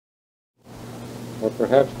or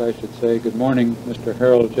perhaps I should say good morning, Mr.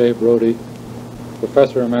 Harold J. Brodie,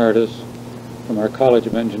 Professor Emeritus from our College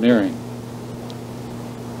of Engineering.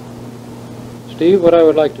 Steve, what I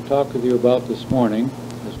would like to talk with you about this morning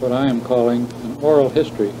is what I am calling an oral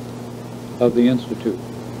history of the Institute.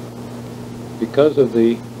 Because of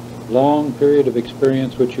the long period of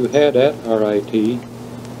experience which you had at RIT,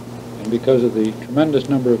 and because of the tremendous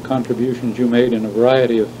number of contributions you made in a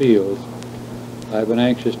variety of fields, I've been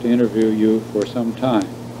anxious to interview you for some time.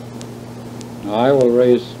 Now, I will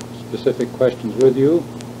raise specific questions with you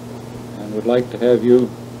and would like to have you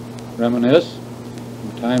reminisce.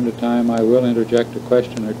 From time to time I will interject a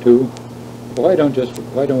question or two. Why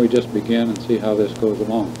don't we just begin and see how this goes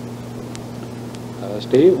along?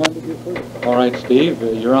 Steve, when did you first? All right, Steve,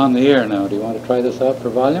 you're on the air now. Do you want to try this out for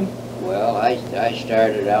volume? Well, I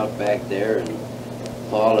started out back there in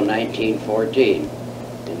fall of 1914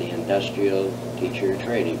 in the industrial teacher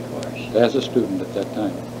training course. As a student at that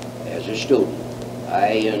time? As a student.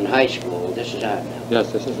 In high school, this is on now.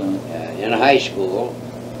 Yes, this is on. In high school,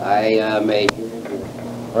 I majored.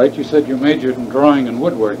 All right, you said you majored in drawing and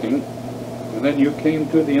woodworking, and then you came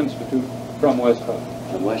to the Institute from West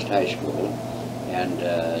High. From West High School, and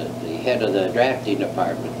the head of the drafting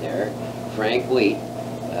department there, Frank Wheat,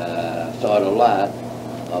 thought a lot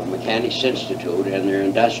of Mechanics Institute and their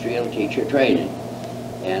industrial teacher training.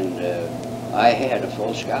 And I had a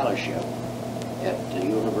full scholarship at the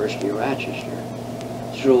University of Rochester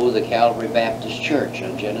through the Calvary Baptist Church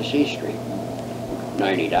on Genesee Street.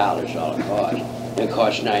 $90 all it cost. It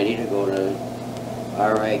cost $90 to go to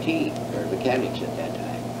RIT, or mechanics at that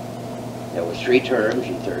time. There was 3 terms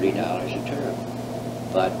and $30 a term.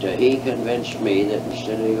 But he convinced me that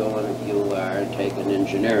instead of going to UR and taking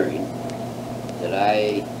engineering, that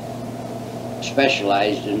I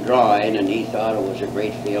specialized in drawing, and he thought it was a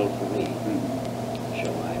great field for me.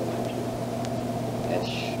 So I went to,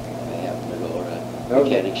 I happened to go to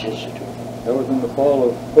Mechanics Institute. That was in the fall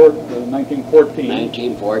of 1914.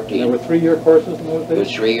 1914. And there were 3-year courses in those days?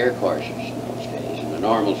 There were 3-year courses in those days. In the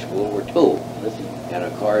normal school were 2. And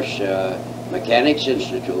of course, Mechanics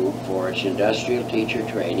Institute, for its industrial teacher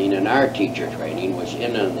training, and our teacher training was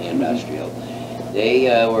in on the industrial. They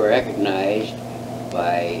were recognized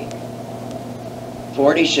by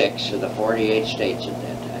 46 of the 48 states at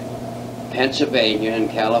that time. Pennsylvania and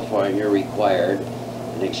California required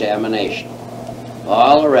an examination.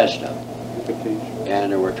 All the rest of them.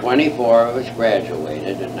 And there were 24 of us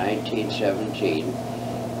graduated in 1917.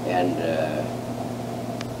 And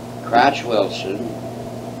Crotch Wilson,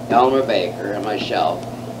 Elmer Baker, and myself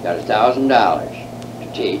got $1,000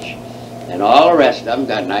 to teach. And all the rest of them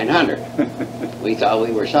got $900. We thought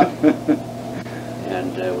we were something.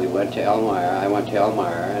 And we went to Elmira. I went to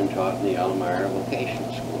Elmira and taught in the Elmira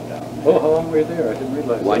Vocational School down there. Oh, how long were you there? I didn't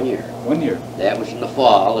realize 1 that. year. 1 year. That was in the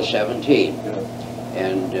fall of 17. Yeah.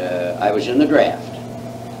 And I was in the draft.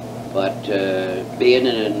 But being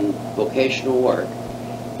in vocational work,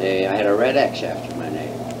 I had a red X after my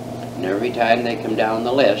name. And every time they come down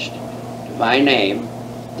the list to my name,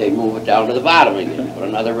 they move it down to the bottom again, put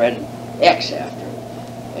another red X after it.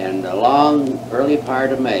 And along early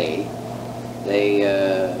part of May, they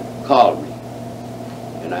called me.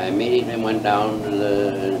 And I immediately went down to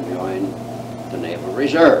join the Naval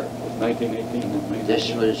Reserve. 1918. This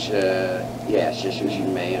was, yes, this was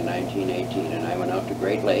in May of 1918, and I went out to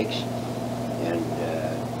Great Lakes, and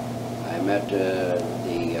I met the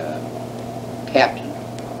captain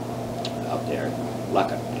out there,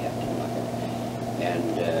 Captain Luckett,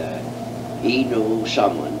 and he knew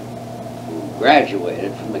someone who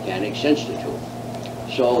graduated from Mechanics Institute.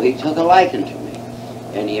 So he took a liking to me,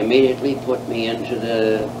 and he immediately put me into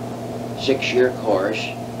the 6-year course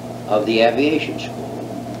of the aviation school.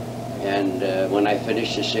 And when I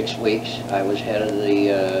finished the 6 weeks, I was head of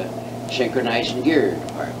the synchronizing gear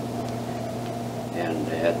department. And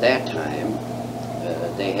at that time,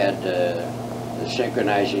 they had the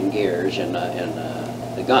synchronizing gears, and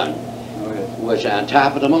the gun was on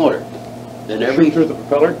top of the motor. Then every through the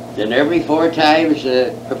propeller? Then every 4 times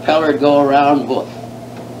the propeller would go around, woof.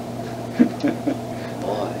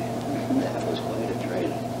 Boy, that was quite a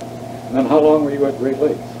training. And then how long were you at Great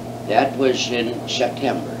Lakes? That was in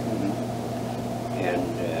September.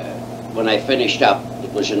 And when I finished up,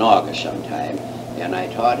 it was in August sometime, and I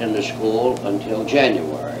taught in the school until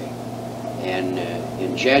January. And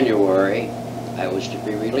in January, I was to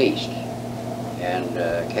be released. And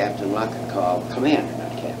Captain Luckett called, Commander,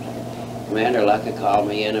 not Captain. Commander Luckett called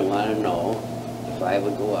me in and wanted to know if I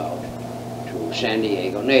would go out to San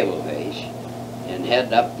Diego Naval Base and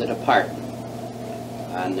head up the department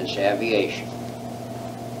on this aviation.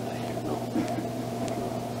 I don't know.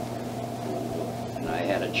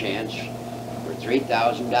 had a chance for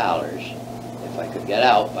 $3,000 if I could get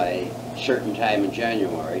out by a certain time in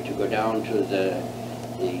January to go down to the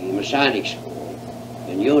Masonic School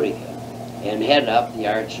in Utica and head up the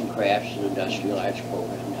Arts and Crafts and Industrial Arts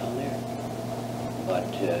program down there.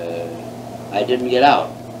 But I didn't get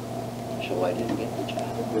out, so I didn't get the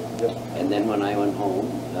job. And then when I went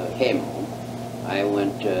home, came home, I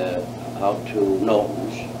went out to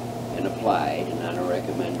Knowlton's and applied, and on a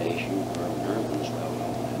recommendation from Herman's,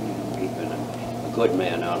 he'd been a good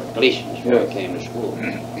man out at Gleason's before I came to school,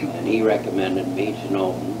 and he recommended me to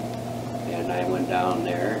Knowlton, and I went down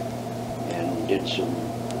there and did some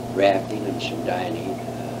drafting and some dining,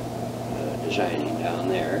 designing down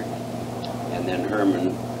there, and then Herman,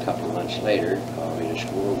 a couple of months later, called me to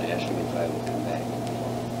school and asked me if I would come back.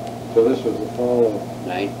 So this was the fall of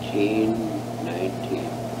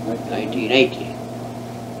 1918.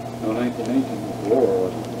 No, 1918 was the war,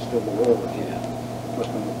 wasn't it? It was still the war. Yeah. Must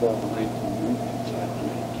have been the fall of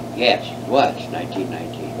 1919. Yes, it was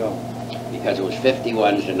 1919. Yeah. Because it was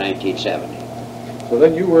 51 to 1970. So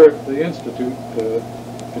then you were at the Institute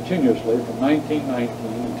continuously from 1919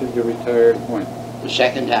 until you retired when? The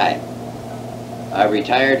second time. I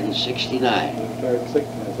retired in 69. You retired in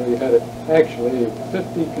 69, so you had actually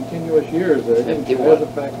 50 continuous years there. 51. As a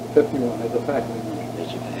faculty, 51 as a faculty member.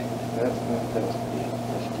 As a faculty. That's fantastic.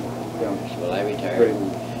 Yeah. Well, I retired when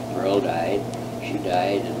Earl died. She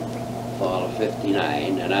died in fall of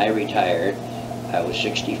 59, and I retired. I was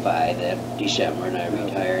 65 that December, and I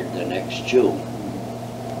retired the next June.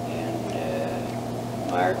 And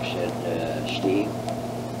Mark said, Steve,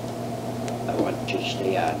 I want you to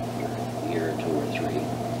stay on for a year or 2 or 3,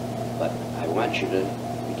 but I want you to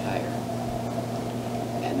retire.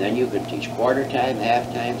 And then you can teach quarter-time,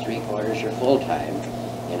 half-time, 3/4, or full-time,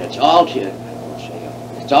 and it's all to, I won't say,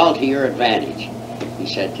 it's all to your advantage, he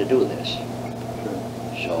said, to do this.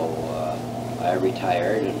 So I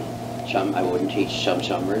retired, and I wouldn't teach some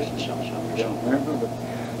summers and some summers. Yeah, I remember.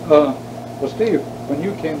 Well, Steve, when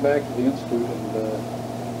you came back to the Institute in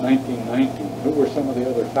 1919, who were some of the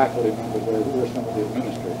other faculty members there? Who were some of the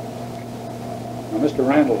administrators? Now, Mr.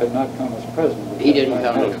 Randall had not come as president. He didn't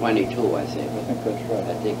come till 22, I think. I think that's right.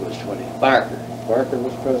 I think it was 20. Barker. Barker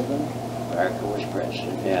was president? Barker was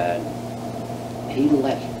president, and he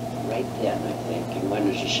left right then, I think, and went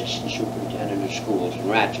as assistant superintendent of schools in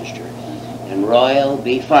Rochester. And Royal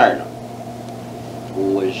B. Farnham,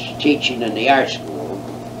 who was teaching in the art school,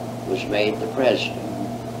 was made the president.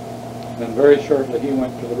 Then very shortly he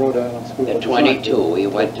went to the Rhode Island School of Design. At 22, he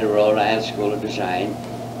went to the Rhode Island School of Design,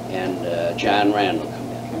 and John Randall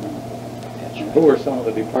came in. That's right. Who were some of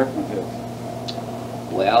the department heads?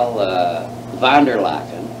 Well, von der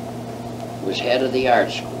Laken was head of the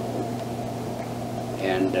art school,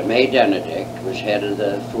 and May Benedict was head of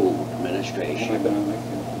the food administration.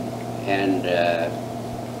 And I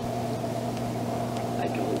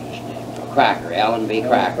told his name, Crocker, Alan B.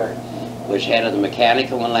 Crocker, was head of the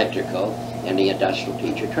mechanical and electrical and the industrial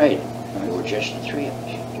teacher training. There were just the 3 of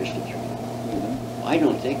us, just the 3. I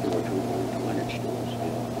don't think there were 200 students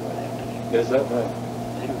before that time. Is that right?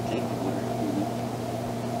 I don't think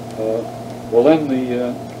there were. Well, then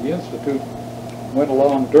the Institute went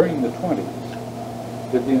along during the 20s.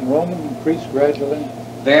 Did the enrollment increase gradually?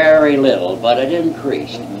 Very little, but it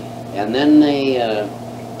increased. And then they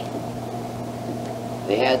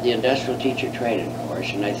had the industrial teacher training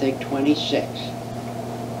course, and I think 26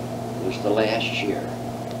 was the last year.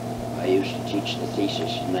 I used to teach the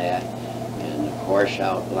thesis in that, and the course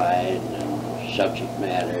outline, and subject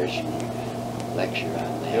matters, and lecture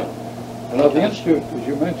on that. Yeah. Now, the Institute, as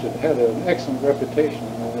you mentioned, had an excellent reputation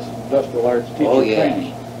in this industrial arts teacher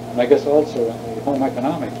training, and I guess also in the home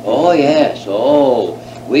economics. Oh, yes. Oh,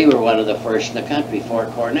 we were one of the first in the country before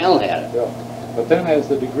Cornell had it. Yeah. But then as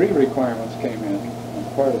the degree requirements came in, on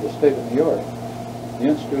part of the state of New York, the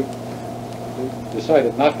Institute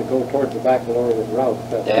decided not to go towards the baccalaureate route at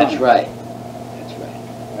that time. That's right. That's right.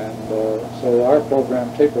 And so our program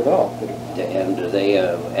tapered off. And they,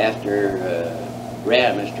 after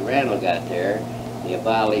Mr. Randall got there, they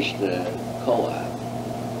abolished the co-op,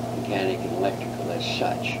 mechanic and electrical as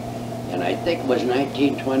such. And I think it was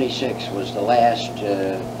 1926 was the last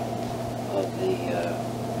of the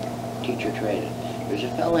teacher training. There's a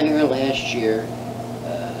fellow here last year,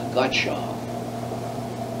 Guttshaw.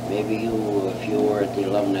 Maybe you, if you were at the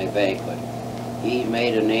alumni banquet, he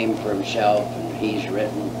made a name for himself, and he's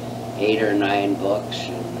written 8 or 9 books,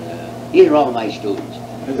 and these are all my students.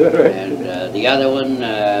 Is that right? And the other one,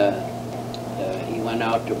 he went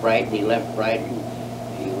out to Brighton, he left Brighton,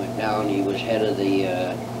 he went down, he was head of the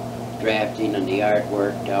drafting and the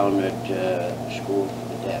artwork down at School for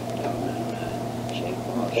the Deaf down in St.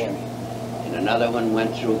 agriculture. And another one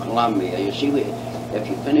went through Columbia. You see, if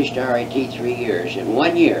you finished RIT 3 years, in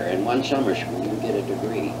 1 year, in one summer school, you get a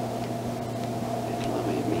degree. In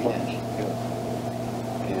Columbia, yes.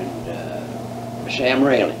 And Sam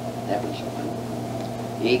Rayleigh, that was the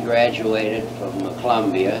one. He graduated from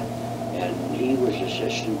Columbia, and he was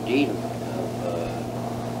assistant dean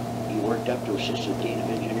he worked up to assistant dean of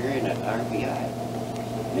engineering at RPI.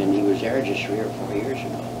 And he was there just 3 or 4 years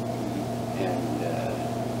ago. And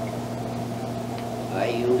I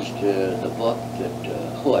used the book that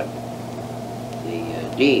Hood, the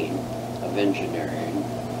dean of engineering,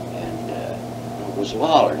 and it was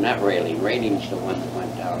Lawler, not Rayleigh. Rayling's the one that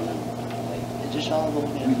went down and like, is this all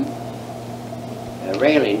going in?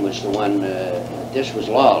 Rayleigh was the one, this was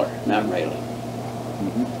Lawler, not Rayleigh.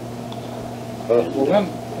 Well then,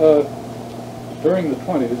 during the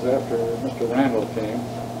 20s, after Mr. Randall came,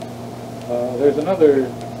 there's another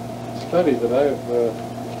study that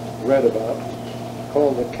I've read about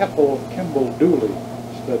called the Keppel-Kimball-Dooley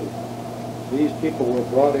study. These people were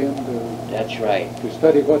brought in That's right. to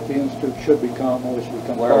study what the Institute should become, or should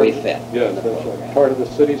become Where we fit. Yes, that's right. Part of the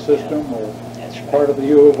city system, or That's right. part of the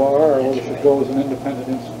U of R, or That's it should right. go as an independent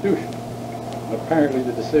institution. And apparently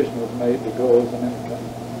the decision was made to go as an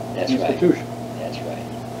independent That's institution. right. That's right.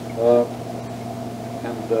 Well,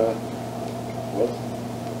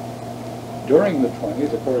 during the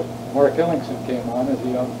 20s, of course, Mark Ellingson came on as a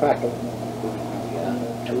young faculty member.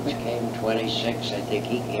 Yeah, Toots came 26, I think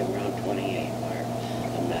he came around 28, Mark.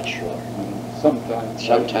 I'm not sure.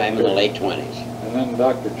 Sometime in the late 20s. And then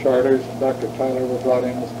Dr. Charters and Dr. Tyler were brought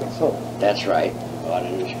in as consultants. That's right, brought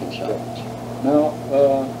in as consultants. Now,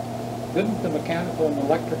 didn't the mechanical and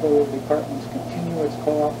electrical departments continue its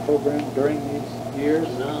co-op program during these years?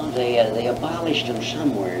 No, they abolished them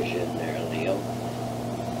somewheres in there, Leo.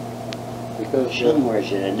 Because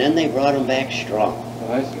Somewheres in, and then they brought them back strong.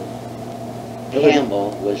 I see.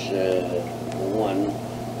 Campbell was the one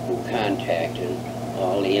who contacted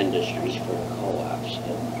all the industries for the co-ops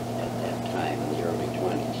at that time in the early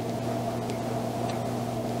 20s.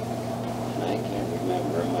 And I can't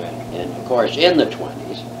remember and of course in the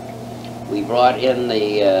 20s we brought in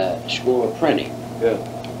the School of Printing. Yeah.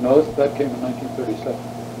 No, that came in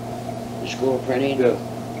 1937. The School of Printing? Yes.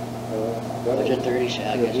 Was it 37?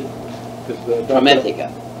 I guess. From Ithaca.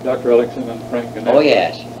 Dr. Ellingson and Frank Gannett. Oh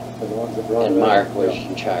yes. Were the ones that brought And it Mark out. was Yeah.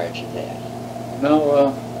 in charge of that.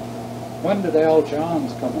 Now, when did Al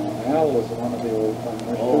Johns come on? Al was one of the old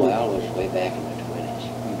timers. Oh, too. Al was way back in the 20s.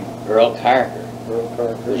 Mhm. Earl Carter Earl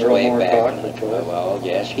Carter. was Earl way Moore back Cox, in the of course. 20s. Well,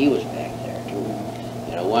 yes, he was back there too.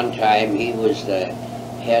 You know, one time he was the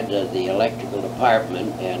head of the electrical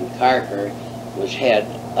department and Carter was head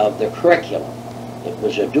of the curriculum. It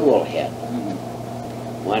was a dual head. Mhm.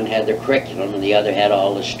 One had the curriculum and the other had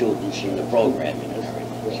all the students and the programming and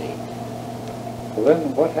everything, see? Well,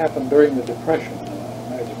 then what happened during the Depression? I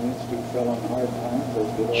imagine the Institute fell on hard times, as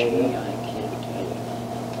did all Gee, the I others. can't tell you.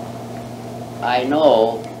 I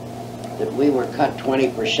know that we were cut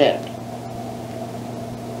 20%.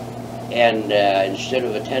 And instead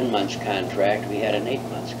of a 10-month contract, we had an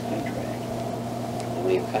 8-month contract. And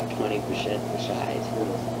we cut 20% besides.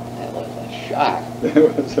 That was a shock. It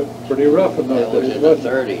was pretty rough in those That was days, in the wasn't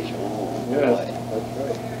it? 30s. Oh, Yes, boy. that's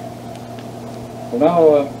right. Well,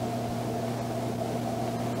 now,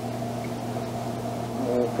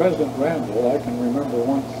 President Randall, I can remember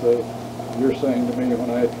once you're saying to me when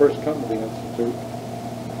I had first come to the Institute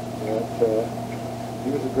that he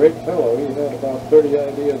was a great fellow. He had about 30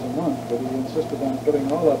 ideas a month, but he insisted on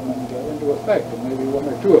putting all of them into effect, and maybe 1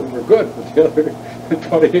 or 2 of them were good, but the other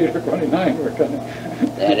 28 or 29 were kind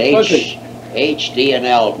of That fuzzy.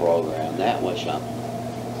 HDNL program, that was something.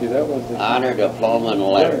 See, that was the Honor, diploma, and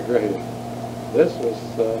letter. Great. This was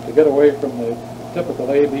to get away from the typical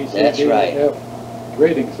A, B, C, That's D, right. F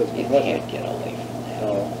grading system. You wasn't can't it? get away from that.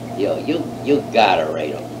 No. You gotta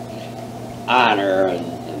rate them. Honor and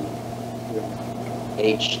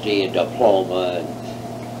Yeah. HD diploma. And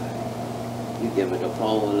you give a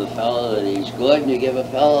diploma to the fellow and he's good, and you give a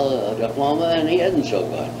fellow a diploma and he isn't so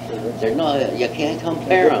good. Sure. There's no, you can't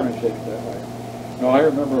compare them. Differentiate it that way. No, I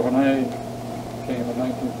remember when I came in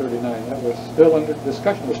 1939, that was still under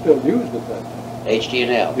discussion, was still used at that time.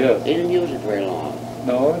 HDNL. Yes. They didn't use it very long.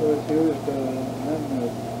 No, it was used in the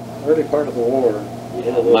early part of the war.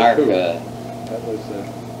 Yeah, World War Mark II. That was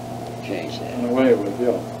changed that. done away with,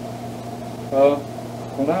 yeah. Well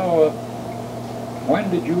now, when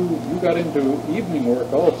did you got into evening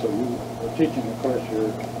work also? You were teaching, of course, your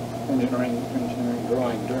engineering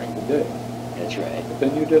drawing during the day. That's right. But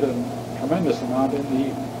then you did a tremendous amount in the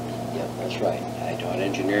evening. Yep, that's right. I taught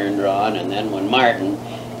engineering drawing, and then when Martin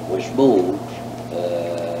was moved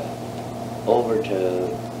over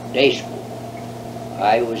to day school.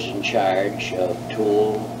 I was in charge of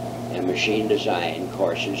tool and machine design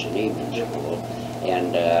courses in evening school,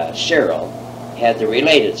 and Cyril had the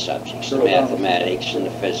related subjects, the mathematics and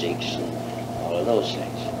the physics and all of those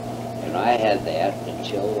things. And I had that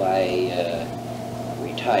until I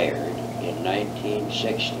retired in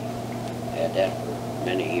 1960. I had that for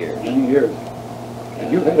many years. Many years.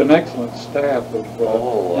 And you had an excellent staff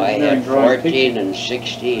of I had 14 and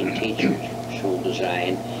 16 teachers, tool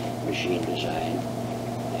design, machine design.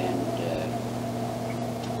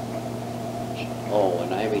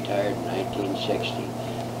 When I retired in 1960,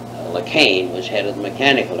 LeCain was head of the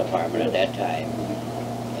mechanical department at that time,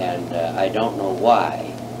 and I don't know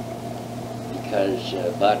why, because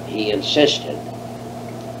but he insisted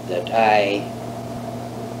that I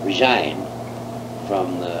resign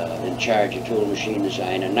from in charge of tool machine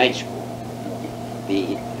design and night school,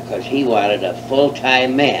 because he wanted a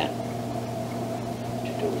full-time man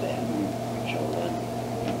to do that. So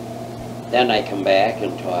then I come back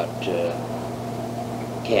and taught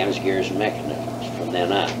cams, gears, and mechanisms from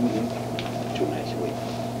then on, 2 nights a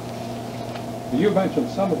week. You mentioned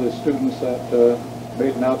some of the students that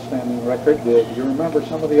made an outstanding record. Do you remember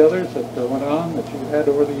some of the others that went on that you had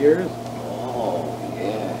over the years? Oh,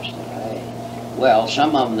 yes. Well,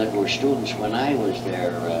 some of them that were students when I was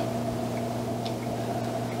there,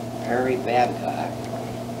 Harry Babcock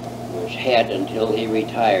was head until he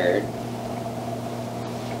retired.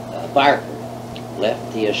 Barker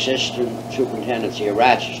left the assistant superintendency of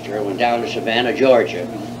Rochester and went down to Savannah, Georgia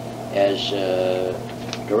as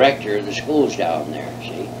director of the schools down there,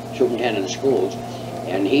 see, superintendent of the schools.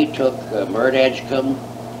 And he took Mert Edgecombe,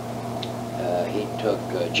 he took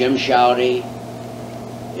Jim Shouty.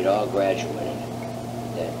 They'd all graduated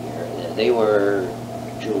that year. They were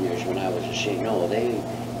juniors when I was a senior. No,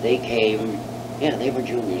 they came, yeah, they were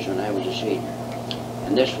juniors when I was a senior.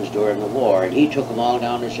 And this was during the war, and he took them all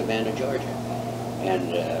down to Savannah, Georgia.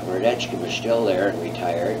 And Mert Edgecombe was still there and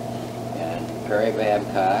retired, and Perry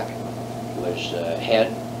Babcock was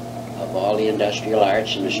head of all the industrial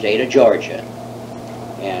arts in the state of Georgia.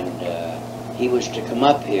 And he was to come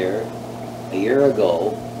up here a year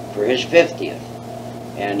ago for his 50th,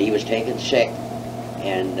 and he was taken sick,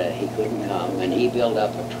 and he couldn't come, and he built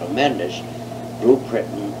up a tremendous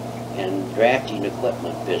blueprinting and drafting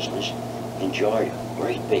equipment business in Georgia.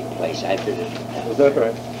 Great big place. I visited that. Is that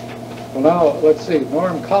right? Well, now, let's see.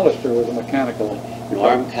 Norm Collister was a mechanical.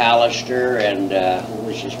 Norm Collister and who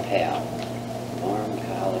was his pal? Norm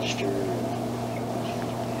Collister.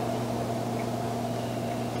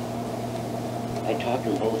 I taught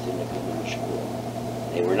them both in the community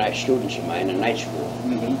school. They were night students of mine in night school,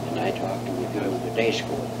 and I taught them in the day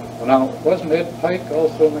school. Well, now, wasn't Ed Pike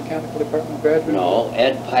also a mechanical department graduate? No,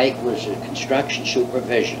 Ed Pike was a construction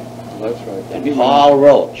supervision. That's right. And Paul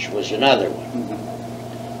Roach was another one.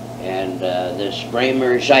 And this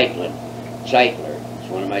Bramer Zeitler is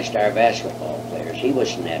one of my star basketball players. He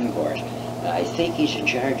was in that course. I think he's in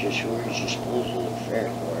charge of sewage disposal at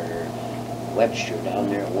Fairport or Webster down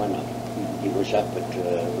there at one of them. He was up at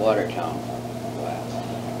Watertown for a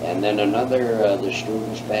while. And then another of the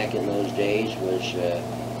students back in those days was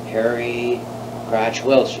Harry Crotch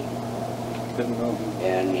Wilson. Didn't know him.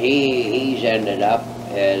 And he's ended up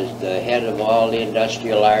as the head of all the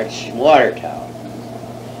industrial arts in Watertown.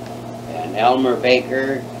 And Elmer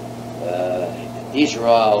Baker, these are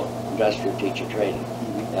all industrial teacher training.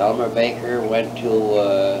 Elmer Baker went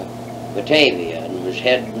to Batavia and was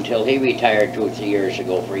head until he retired 2 or 3 years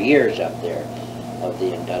ago for years up there of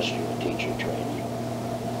the industrial teacher training.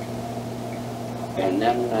 And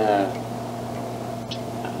then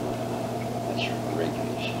that's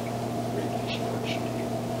Wrigley's first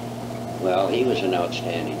name. Well, he was an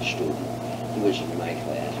outstanding student. He was in my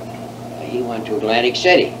class. He went to Atlantic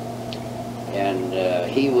City, and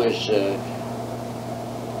he was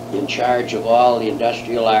in charge of all the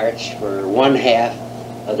industrial arts for 1/2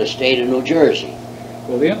 of the state of New Jersey.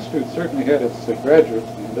 Well, the Institute certainly had its graduates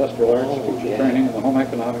in industrial arts teacher training and the home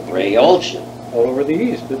economics. Ray Olson. All over the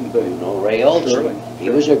East, didn't they? You know Ray Olson. Surely. He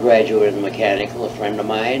was a graduate in mechanical, a friend of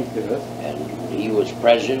mine. Yes. And he was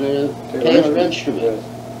president of Taylor Instruments.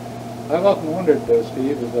 Yes. I've often wondered,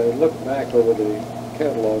 Steve, as I look back over the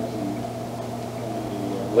catalogs in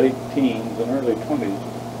the late teens and early 20s,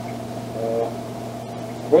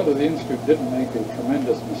 whether the Institute didn't make a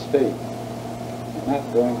tremendous mistake in not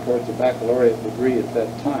going towards a baccalaureate degree at that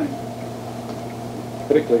time,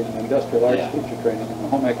 particularly in industrial arts teacher training and the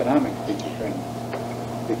home economics teacher training,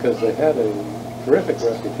 because they had a terrific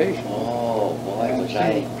reputation. Oh, boy, was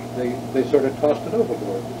I... They sort of tossed it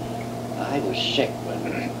overboard. I was sick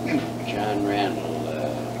when John Randall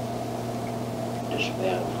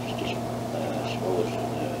disposed of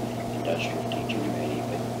the industrial teacher training,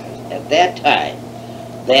 because at that time,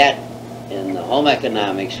 that and the home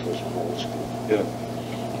economics was a whole school. Yeah.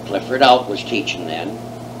 Clifford Out was teaching then,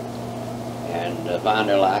 and Von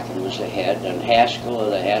der Laken was the head, and Haskell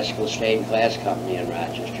of the Haskell Stained Glass Company in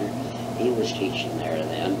Rochester, he was teaching there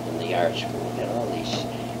then in the art school. You know, these,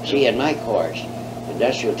 see, in my course,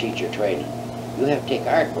 industrial teacher training, you have to take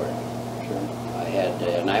artwork. Sure. I had,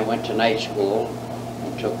 and I went to night school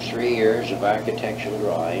and took 3 years of architectural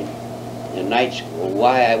drawing in night school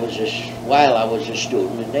while I was a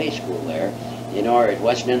student in day school there. In order, it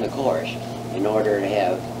wasn't in the course, in order to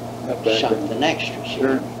have something extra. See?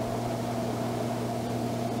 Sure.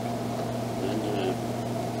 And,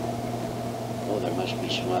 oh, there must be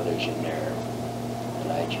some others in there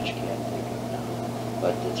that I just can't think of now.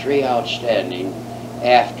 But the three outstanding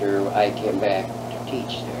after I came back to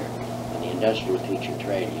teach there in the industrial teacher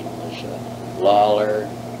training was Lawler.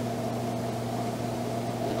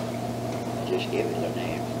 I just gave you their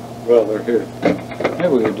name. Well, they're here. Maybe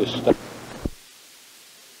we could just stop.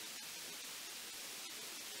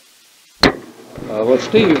 Well,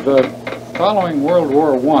 Steve, following World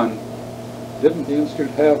War I, didn't the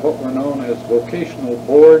Institute have what were known as vocational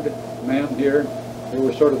board men here? They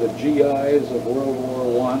were sort of the GIs of World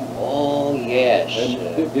War I. Oh, yes.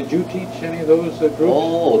 And did you teach any of those groups?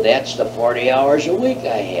 Oh, that's the 40 hours a week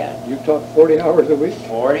I had. You taught 40 hours a week?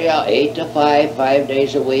 40 hours, 8 to 5, 5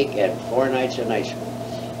 days a week, and 4 nights in high school.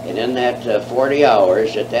 And in that 40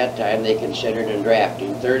 hours, at that time, they considered in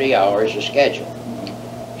drafting 30 hours a schedule.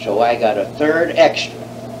 So I got a third extra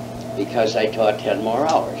because I taught 10 more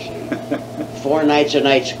hours. See? 4 nights of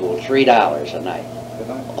night school, $3 a night.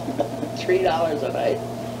 $3 a night.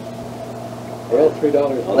 Well, $3.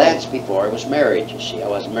 Well, that's before I was married, you see. I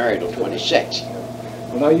wasn't married till 26.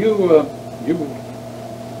 Well, now you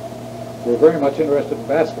were very much interested in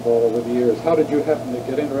basketball over the years. How did you happen to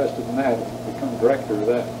get interested in that and become director of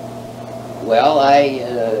that? Well,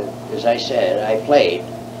 as I said, I played.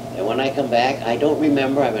 And when I come back, I don't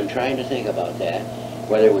remember, I've been trying to think about that,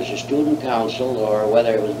 whether it was a student council or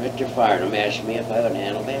whether it was Mr. Farnham asked me if I would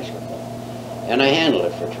handle basketball. And I handled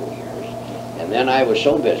it for 2 years. And then I was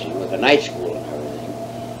so busy with the night school and everything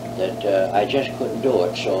that I just couldn't do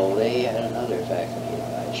it. So they had another faculty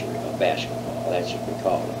advisor of basketball. That's what we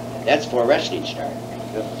called it. That's before wrestling started.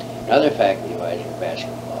 Another faculty advisor of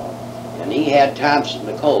basketball. And he had Thompson,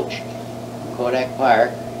 the coach, from Kodak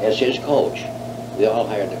Park, as his coach. We all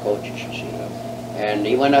hired the coaches, you see. And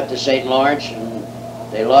he went up to St. Lawrence, and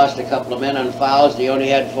they lost a couple of men on fouls. They only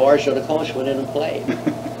had 4, so the coach went in and played.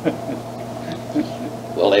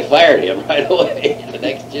 Well, they fired him right away the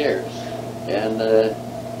next year. And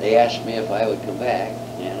they asked me if I would come back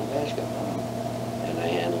and handle basketball. And I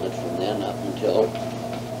handled it from then up until,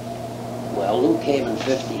 well, Lou came in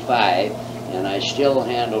 55, and I still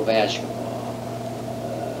handle basketball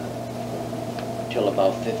until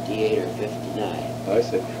about 58 or 59. I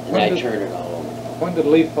see. And I turned it all over. When did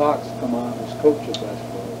Lee Fox come on as coach of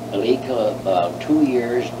basketball? Lee came about 2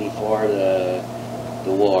 years before the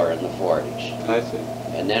war in the 40s. I see.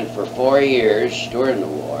 And then for 4 years during the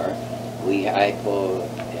war, I had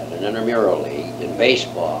an intramural league in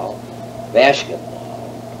baseball,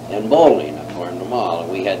 basketball, and bowling. I formed them all.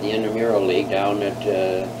 And we had the intramural league down at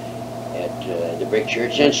the Brick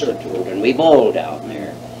Church Institute, and we bowled down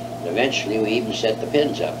there. And eventually we even set the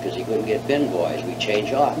pins up because he couldn't get pin boys. We'd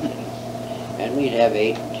change off. And we'd have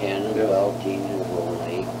 8 and 10 and 12 teams in the bowling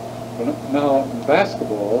league. Well, now, in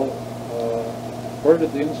basketball, where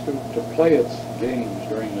did the Institute to play its games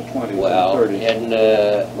during the 20s well, and 30s? And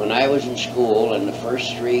when I was in school, in the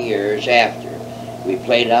first 3 years after, we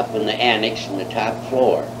played up in the annex in the top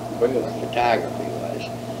floor, where photography was.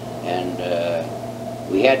 And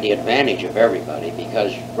we had the advantage of everybody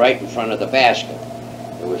because right in front of the basket,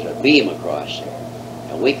 there was a beam across there.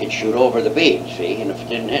 And we could shoot over the beam, see, and if it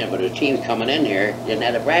didn't have, but a team coming in here didn't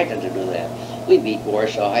have the practice to do that. We beat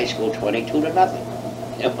Warsaw High School 22-0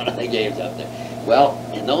 in one of the games up there. Well,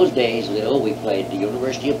 in those days, Lil, we played the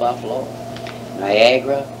University of Buffalo,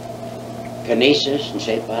 Niagara, Canisius, and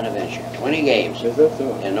St. Bonaventure. 20 games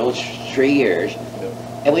in those 3 years,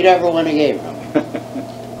 and we never won a game from them.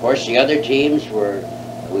 Of course, the other teams were,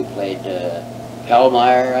 we played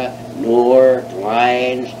Palmyra, Newark,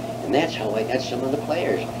 Lyons, and that's how I got some of the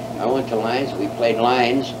players. I went to Lyons, we played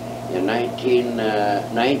Lyons in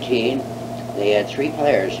 1919. They had 3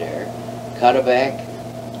 players there, Cutterback,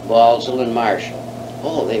 Balzel, and Marshall.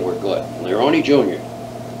 Oh, they were good. They were only junior.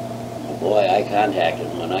 Oh boy, I contacted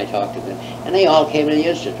them and I talked to them, and they all came to the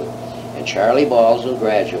Institute. And Charlie Balzel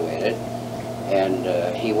graduated, and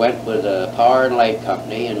he went with a Power and Light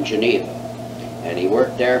Company in Geneva. And he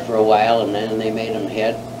worked there for a while, and then they made him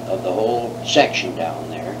head of the whole section down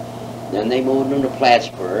there. Then they moved him to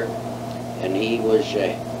Plattsburgh, and he was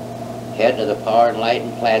head of the Power and Light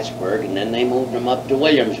in Plattsburgh, and then they moved him up to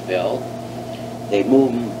Williamsville. They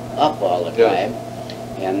moved him up all the time,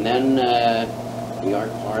 and then New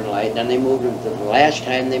York Power and Light, then they moved him, the last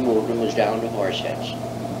time they moved him was down to Horseheads,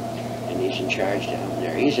 and he's in charge down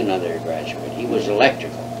there. He's another graduate. He was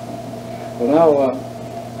electrical. Well, now,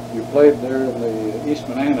 you played there in the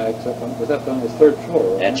Eastman Annex, was that on the third floor?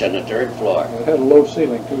 Right? That's on the third floor. It had a low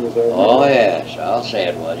ceiling too, as I remember. Oh yes, I'll say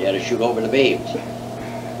it was. You had to shoot over the beams.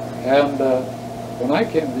 And when I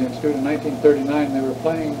came to the Institute in 1939, they were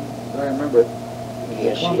playing, as I remember,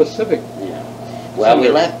 the Columbus Civic. Yeah. Well, we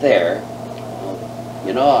left there.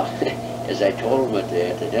 You know, as I told them at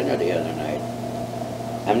the dinner the other night,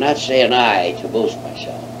 I'm not saying I to boost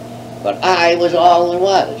myself, but I was all there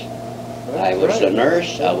was. I was the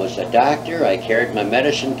nurse, I was the doctor, I carried my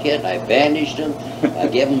medicine kit, I bandaged them, I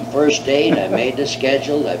gave them first aid, I made the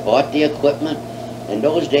schedule, I bought the equipment. In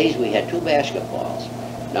those days we had 2 basketballs.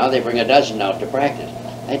 Now they bring a dozen out to practice.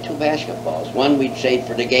 I had 2 basketballs. One we'd save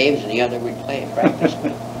for the games and the other we'd play and practice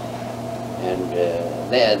with. And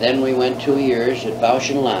then we went 2 years at Bausch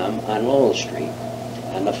and Lomb on Lowell Street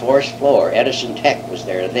on the 4th floor. Edison Tech was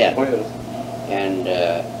there then. Oh, yes. And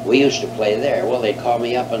we used to play there. Well, they'd call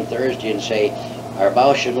me up on Thursday and say, our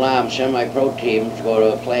Bausch and Lomb semi-pro teams go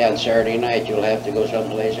to play on Saturday night. You'll have to go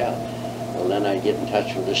someplace else. Well, then I'd get in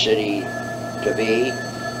touch with the city to be,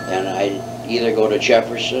 and I'd either go to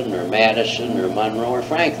Jefferson or Madison or Monroe or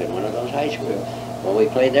Franklin, one of those high schools. Well, we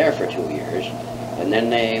played there for 2 years, and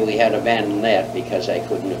then we had to abandon that because I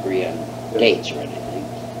couldn't agree on dates or anything.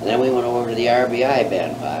 And then we went over to the RBI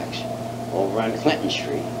bandbox over on Clinton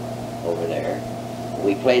Street. Over there,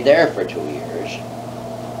 we played there for 2 years.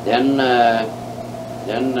 Then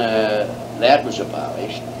that was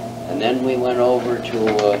abolished, and then we went over to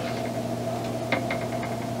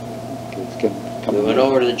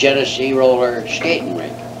the Genesee roller skating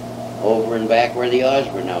rink, over and back where the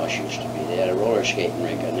Osborne House used to be. They had a roller skating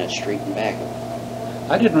rink on that street in back of it.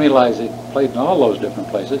 I didn't realize they played in all those different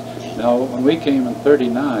places. Now, when we came in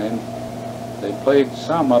 '39, they played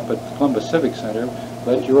some up at the Columbus Civic Center.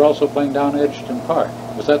 But you were also playing down Edgerton Park.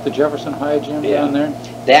 Was that the Jefferson High gym down there?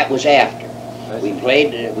 That was after. We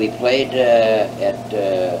played at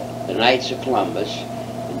the Knights of Columbus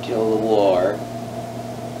until the war,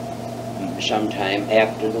 sometime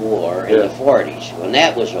after the war in the 40s. When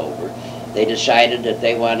that was over, they decided that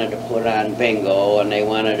they wanted to put on bingo and they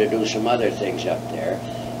wanted to do some other things up there.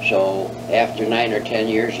 So after 9 or 10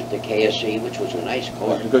 years at the KSC, which was a nice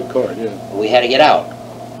court, a good court, yeah, we had to get out.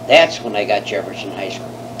 That's when I got Jefferson High School.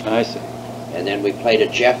 I see. And then we played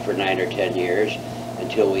at Jeff for 9 or 10 years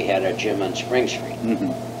until we had our gym on Spring Street.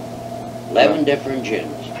 11 different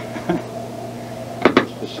gyms.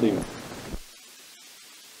 Let's see.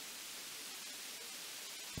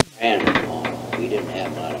 And we didn't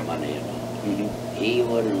have a lot of money at all. He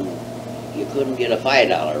wouldn't, you couldn't get a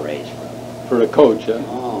 $5 raise from him. For a coach, huh?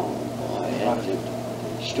 Oh, boy.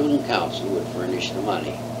 The student council would furnish the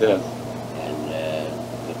money. Yeah.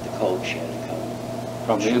 But the coach had to come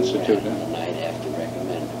from the institute, and I'd have to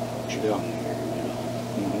recommend the coach every year,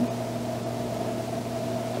 you know.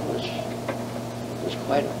 It was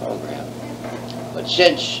quite a program. But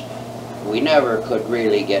since we never could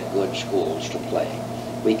really get good schools to play,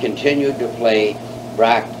 we continued to play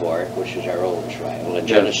Brockport, which is our oldest rival, and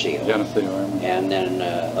Geneseo. And then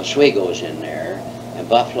Oswego's in there, and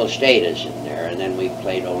Buffalo State is in there, and then we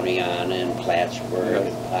played Oneonta and Plattsburgh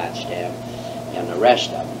and Potsdam and the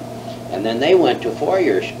rest of them. And then they went to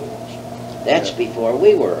four-year schools. That's before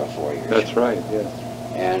we were a four-year school. That's right, yes.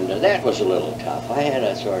 And that was a little tough. I had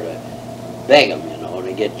to sort of beg them, you know,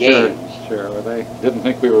 to get games. Sure, well, they didn't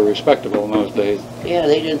think we were respectable in those days. Yeah,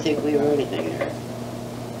 they didn't think we were anything there.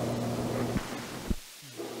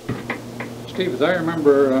 Steve, as I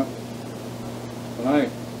remember when I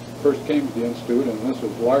first came to the Institute, and this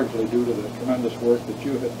was largely due to the tremendous work that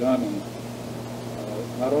you had done in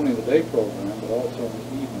not only the day program, but also in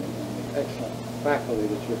the evening, and the excellent faculty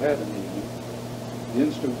that you had in the evening, the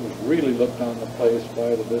Institute was really looked on the place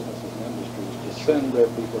by the businesses and industries to send their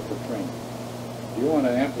people for training. Do you want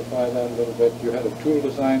to amplify that a little bit? You had a tool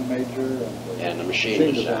design major and a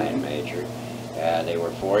machine design major. They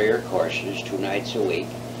were four-year courses, 2 nights a week.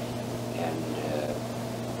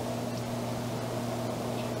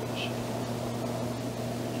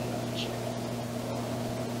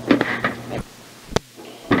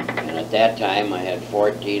 And at that time I had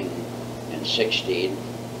 14 and 16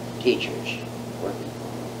 teachers working.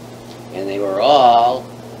 And they were all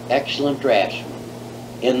excellent draftsmen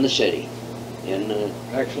in the city. in the,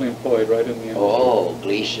 Actually employed right in the industry. oh,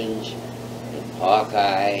 Gleason's, and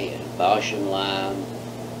Hawkeye, and Bausch and Lomb,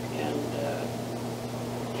 and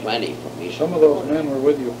plenty from me. Some of those men were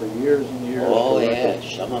with you for years and years. Oh, correct?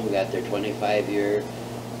 yes. Some of them got their 25-year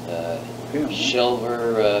Yeah.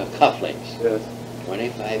 silver cufflinks. Yes.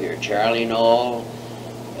 25-year. Charlie Knoll,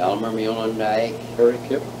 Elmer Muhlendyke, Harry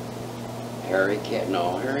Kipp, Harry Kipp,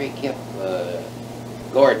 no, Harry Kipp,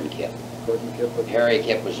 Gordon Kipp. Gordon Kipp. Harry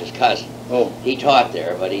Kipp was his cousin. Oh. He taught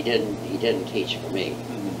there, but he didn't teach for me.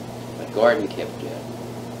 Mhm. But Gordon Kipp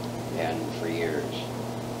did, and for years.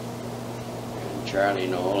 And Charlie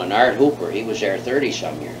Knoll, and Art Hooper, he was there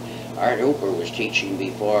 30-some years. Art Hooper was teaching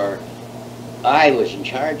before I was in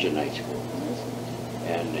charge of night school.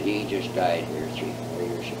 And he just died here 3-4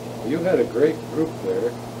 years ago. You had a great group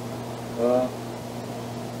there.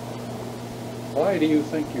 Why do you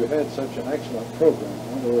think you had such an excellent program?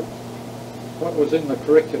 In other words, what was in the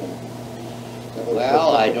curriculum?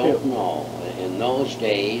 Well, I don't know. In those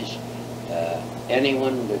days,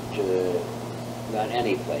 anyone that got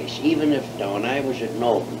any place, even if, when I was at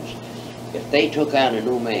Knowlton's, if they took on a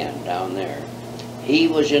new man down there, he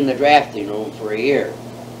was in the drafting room for a year,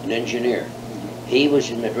 an engineer. He was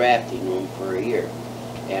in the drafting room for a year.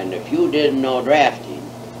 And if you didn't know drafting,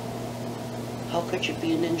 how could you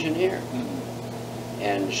be an engineer?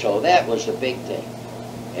 And so that was the big thing.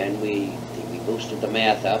 And we boosted the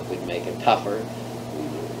math up. We'd make it tougher.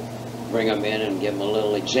 We'd bring them in and give them a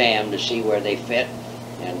little exam to see where they fit.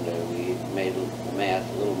 And we made the math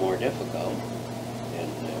a little more difficult.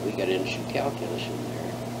 And we got into some calculus in there.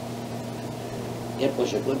 It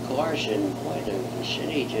was a good course, and boy, the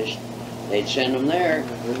city just, they'd send them there.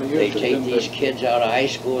 They'd take these kids out of high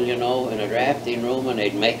school, you know, in a drafting room, and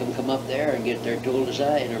they'd make them come up there and get their tool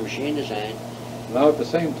design, their machine design. Now, at the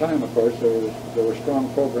same time, of course, there were strong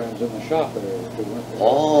programs in the shop area, too, weren't there?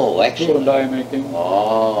 Oh, excellent. Tool and die making.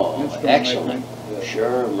 Oh, instrument excellent. making. Yeah.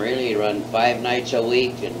 Sure, really run 5 nights a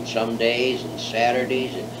week, and some days, and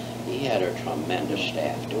Saturdays, and he had a tremendous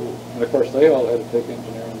staff, too. And, of course, they all had to take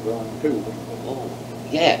engineering drawing, too, didn't they? Oh,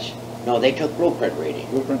 yes. No, they took blueprint reading.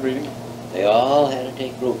 Blueprint reading? They all had to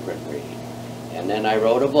take blueprint reading. And then I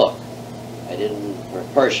wrote a book. I didn't,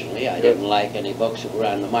 personally, I didn't like any books that were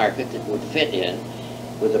on the market that would fit in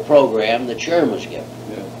with the program that Sherm was given.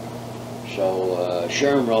 Yeah. So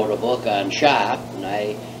Sherm wrote a book on shop, and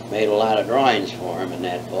I made a lot of drawings for him in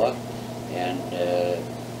that book. And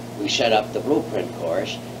we set up the blueprint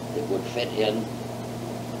course that would fit in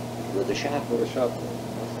with the shop. With the shop.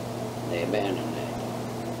 They abandoned that.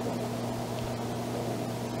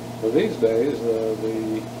 Well, these days,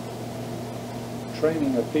 the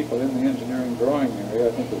training of people in the engineering drawing area,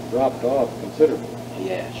 I think, has dropped off considerably.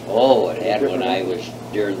 Yes. Oh, it had when I was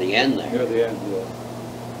near the end there. Near the end, yeah.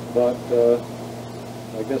 But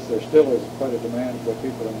I guess there still is quite a demand for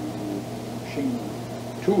people in the machine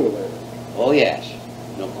tool area. Oh, yes.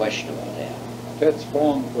 No question about that. Ted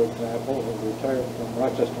Spong, for example, who retired from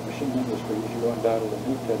Rochester Machine Industries. You undoubtedly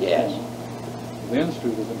knew Ted Yes. Spong. The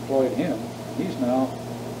Institute has employed him. He's now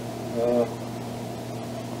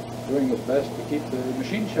doing his best to keep the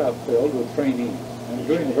machine shop filled with trainees and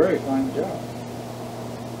doing a very fine job.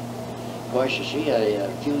 Of course, you see, a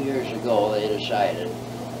few years ago they decided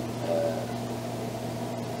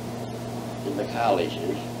in the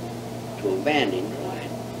colleges to abandon drawing.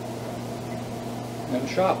 And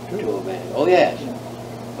shop, too. To abandon. Oh, yes.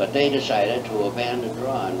 But they decided to abandon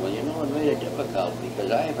drawing. Well, you know, it made it difficult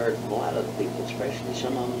because I've heard from a lot of people, especially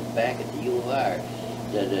some of them back at the U of R,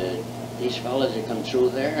 that these fellas that come through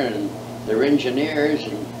there and they're engineers,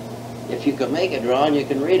 and if you can make a drawing, you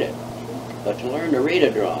can read it. But to learn to read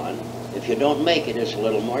a drawing, if you don't make it, it's a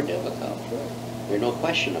little more difficult. There's no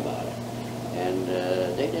question about it. And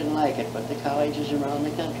they didn't like it, but the colleges around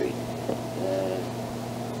the country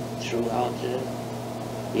threw out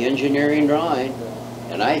the engineering drawing.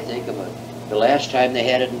 And I think about the last time they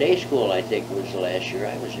had it in day school, I think was the last year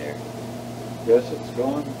I was there. Yes, it's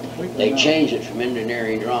gone completely. They now. changed it from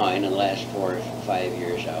engineering drawing in the last 4 or 5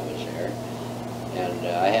 years I was there. And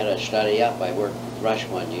I had to study up. I worked with Rush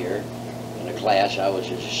one year. In a class, I was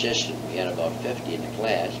his assistant. We had about 50 in the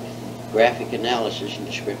class. Graphic analysis and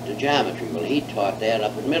descriptive geometry. Well, he taught that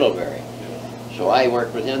up at Middlebury. So I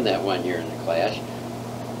worked with him that one year in the class.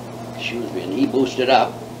 Excuse me, and he boosted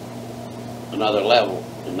up another level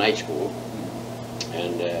in night school.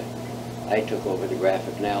 And I took over the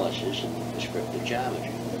graphic analysis and descriptive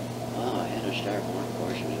geometry. Oh, I had to start more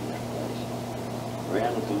courses in that place.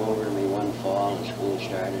 Randall came over to me one fall and school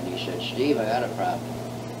started, and he said, "Steve, I got a problem."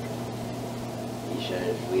 He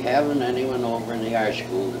said, "We haven't anyone over in the art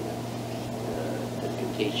school that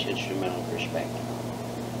can teach instrumental perspective."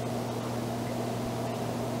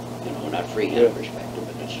 you know, not freehand perspective,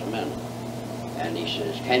 but instrumental. And he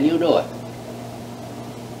says, "Can you do it?"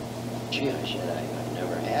 Gee, I said, I've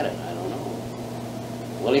never had it. I don't know.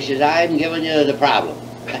 Well, he says, "I'm giving you the problem.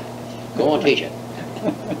 Go and teach it."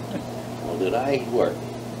 Well, did I work?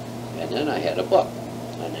 And then I had a book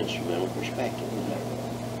on instrumental perspective that I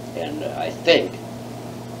wrote. And I think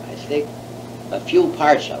a few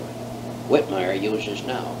parts of it Whitmire uses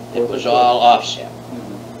now. It was all offset.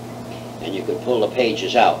 And you could pull the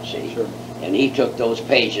pages out, see? Sure. And he took those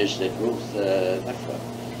pages that Ruth, got from.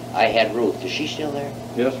 I had Ruth. Is she still there?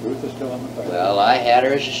 Yes, Ruth is still on the faculty. Well, I had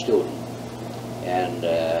her as a student. And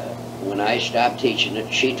when I stopped teaching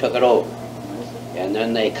it, she took it over. And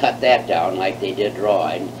then they cut that down like they did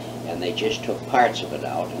drawing, and they just took parts of it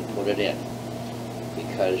out and put it in.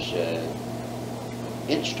 Because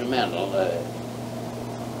instrumental,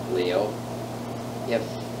 Leo, if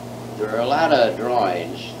there are a lot of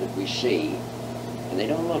drawings that we see, and they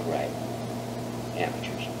don't look right,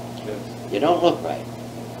 amateurs. Yes. They don't look right.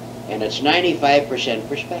 And it's 95%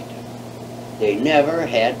 perspective. They never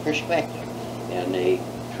had perspective. And they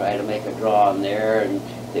try to make a drawing there, and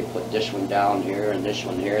they put this one down here and this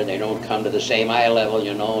one here. They don't come to the same eye level,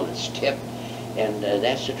 you know, and it's tipped. And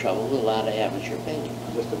that's the trouble with a lot of amateur painting.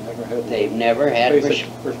 They've never had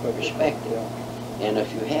perspective. Yeah. And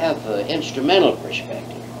if you have instrumental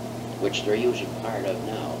perspective, which they're using part of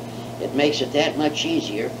now, it makes it that much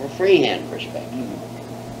easier for freehand perspective.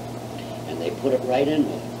 And they put it right in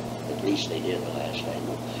with it. At least they did the last time.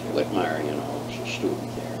 Whitmire, you know, was a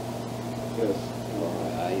student there. Yes.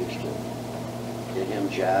 I used to get him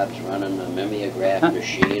jobs running the mimeograph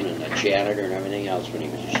machine and the janitor and everything else when he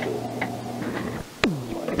was a student.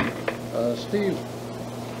 Steve,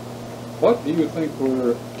 what do you think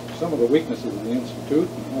were some of the weaknesses of the Institute,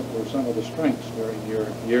 and what were some of the strengths during your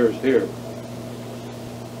years here?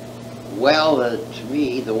 Well, to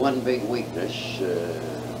me, the one big weakness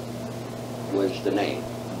was the name.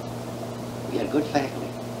 We had good faculty.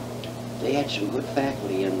 They had some good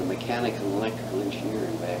faculty in the mechanical and electrical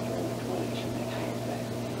engineering back during the 20s, and excellent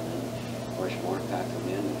faculty. And then, of course, Moorcock come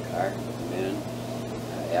in, and Carroll come in.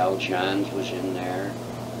 Al Johns was in there.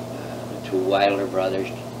 The two Wilder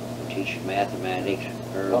brothers were teaching mathematics.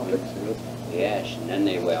 Yes, and then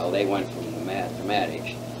they went from the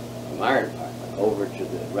mathematics from our department over to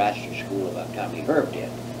the Rochester School of Optometry. Herb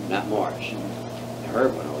did, not Morris.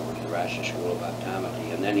 Herb went over to the Rochester School of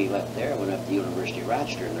Optometry, and then he left there, went up to the University of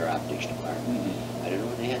Rochester in their optics department. I don't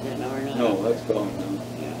know if they had that now or not. No, that's gone now.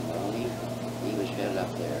 Yeah, well, he was head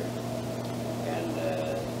up there. And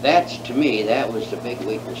that's, to me, that was the big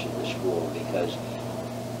weakness of the school, because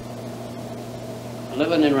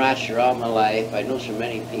living in Rochester all my life, I know so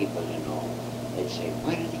many people, you know, they'd say,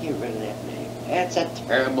 "Why did they get rid of that name? That's a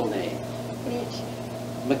terrible name." But it's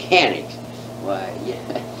mechanics. Why, yeah.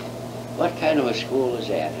 What kind of a school is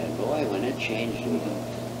that? And boy, when it changed, we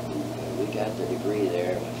got the degree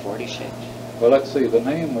there at 46. Well, let's see, the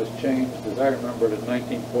name was changed, as I remember it, in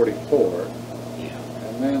 1944. Yeah.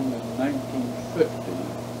 And then in 1950,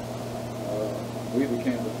 we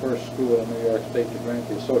became the first school in New York State to grant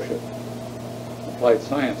the Associate Applied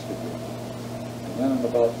Science degree. And then in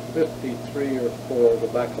about 53 or 4, the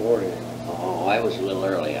baccalaureate. Oh, I was a little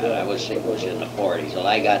early on. I was thinking it was in the 40s. Well,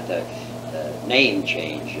 I got the name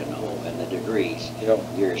change, you know, and the degrees.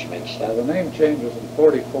 Years mixed up. The name change was in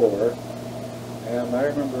 44, and I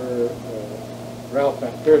remember Ralph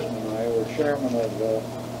Van Pearson and I were chairman of the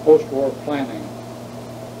post-war planning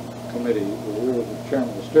committee. We were the chairman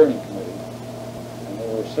of the steering committee, and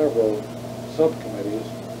there were several subcommittees,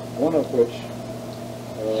 one of which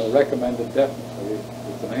recommended definitely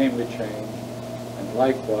that the name be changed, and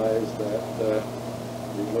likewise that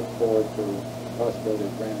we look forward to the possibility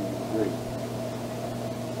of granting a degree.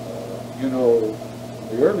 You know, in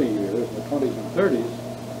the early years, in the 20s and 30s,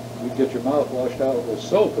 you'd get your mouth washed out with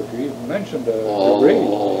soap if you even mentioned a degree.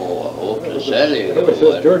 Oh, I hope to tell you. It was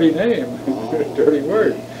a dirty name, dirty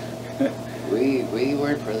word. We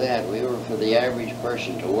weren't for that. We were for the average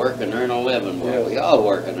person to work and earn a living. Well, Yes. we all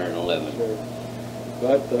work and earn a living. Sure.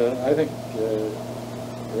 But I think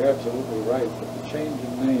you're absolutely right that the change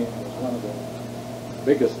in name was one of the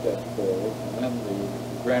biggest steps forward, and then the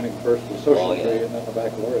granting first the associate degree and then the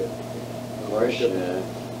baccalaureate. Of course,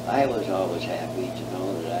 I was always happy to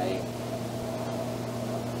know that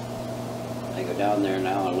I go down there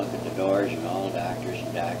now and look at the doors and all the doctors,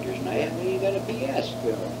 and I have, you got a PS.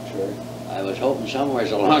 Yeah, sure. I was hoping somewhere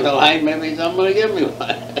along the line maybe someone would give me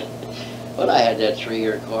one. But I had that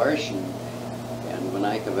 3-year course, and when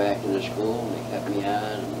I come back to the school, and they kept me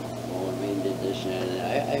on, and did this and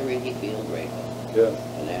that, I really feel grateful Yeah.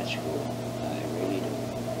 for that school. I really do.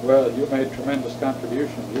 Well, you made tremendous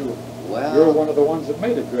contributions. You Well, were one of the ones that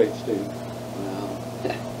made it great, Steve. well,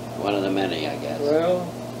 one of the many, I guess. Well,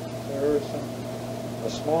 there was a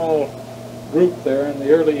small group there in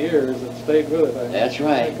the early years that stayed with it. That's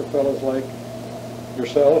right. Think of fellows like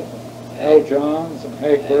yourself, and Al Johns, and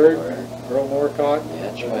Hagberg, Earl Moorcock.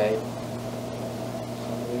 That's right.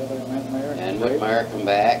 Some of the other men there. And Whitmire come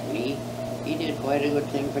back, and he did quite a good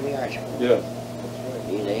thing for the art school. Yes,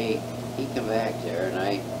 that's right. He come back there, and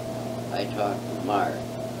I talked to Meyer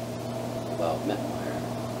about Whitmire.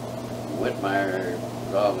 Whitmire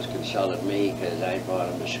always consulted me because I brought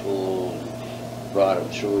him to school and brought him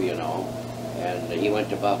through, you know. And he went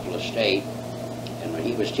to Buffalo State, and when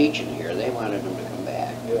he was teaching here, they wanted him to come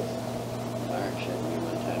back. Yes. Meyer said to me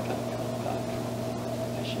one time, talk to him.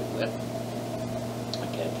 I said, Whit, I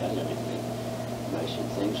can't tell you anything. And I said,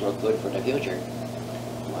 things look good for the future.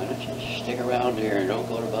 Why don't you stick around here and don't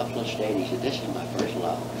go to Buffalo State? He said, this is my first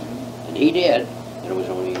love. And he did, and it was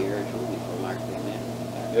only a year or two before Mark came in.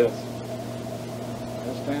 Yes.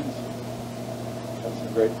 Yes, Dan's done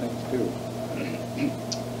some great things too.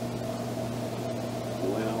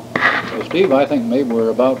 Well, Steve, I think maybe we're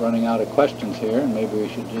about running out of questions here, and maybe we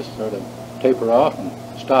should just sort of taper off and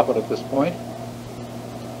stop it at this point.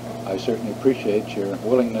 I certainly appreciate your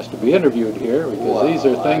willingness to be interviewed here, because these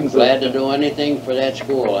are things I'm glad to do anything for that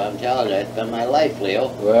school. I'm telling you, it's been my life, Leo.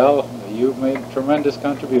 Well, you've made tremendous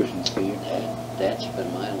contributions, Steve. That's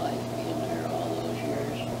been my life, being there all those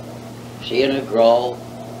years. Seeing it grow,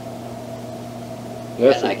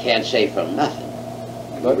 Yes. and I can't say from nothing.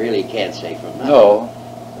 I really can't say from nothing. No.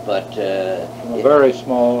 But From a very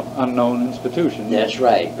small, unknown institution. that's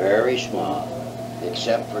right, very small,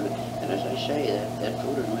 except for, and as I say, that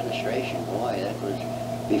food administration, boy, that was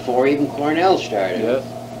before even Cornell started. Yes.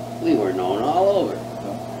 We were known all over.